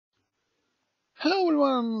Hello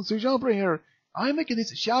everyone, Sujabra here. I'm making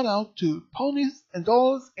this shout out to Ponies and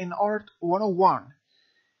Dolls in Art 101.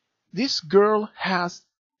 This girl has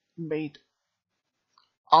made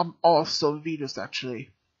awesome videos actually.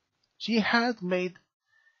 She has made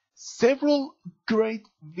several great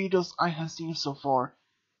videos I have seen so far,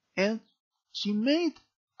 and she made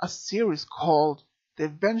a series called The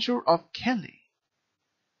Adventure of Kelly.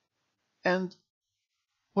 And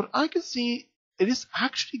what I can see, it is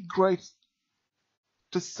actually great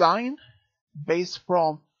design based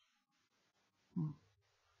from,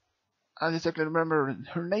 I just can't remember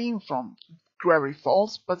her name from Gravity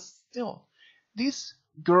Falls, but still, this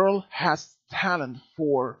girl has talent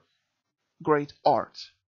for great art,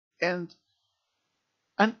 and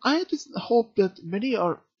I just hope that many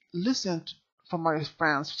are listening from my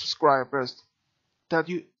fans, subscribers, that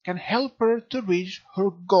you can help her to reach her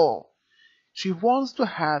goal. She wants to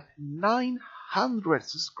have 900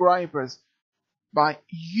 subscribers by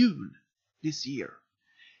June this year.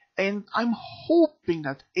 And I'm hoping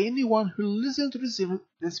that anyone who listens to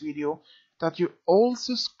this video, that you all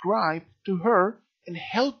subscribe to her and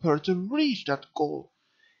help her to reach that goal.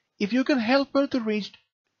 If you can help her to reach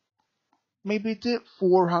maybe the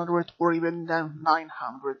 400 or even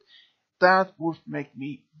 900, that would make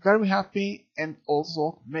me very happy and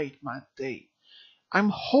also make my day.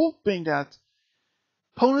 I'm hoping that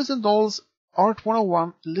Ponies and Dolls Art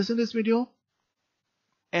 101 listen to this video,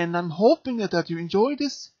 and I'm hoping that you enjoy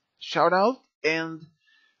this shout out, and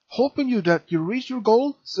hoping that you reach your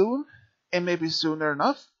goal soon, and maybe sooner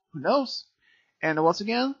enough, who knows. And once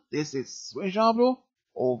again, this is Sujabra,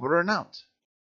 over and out.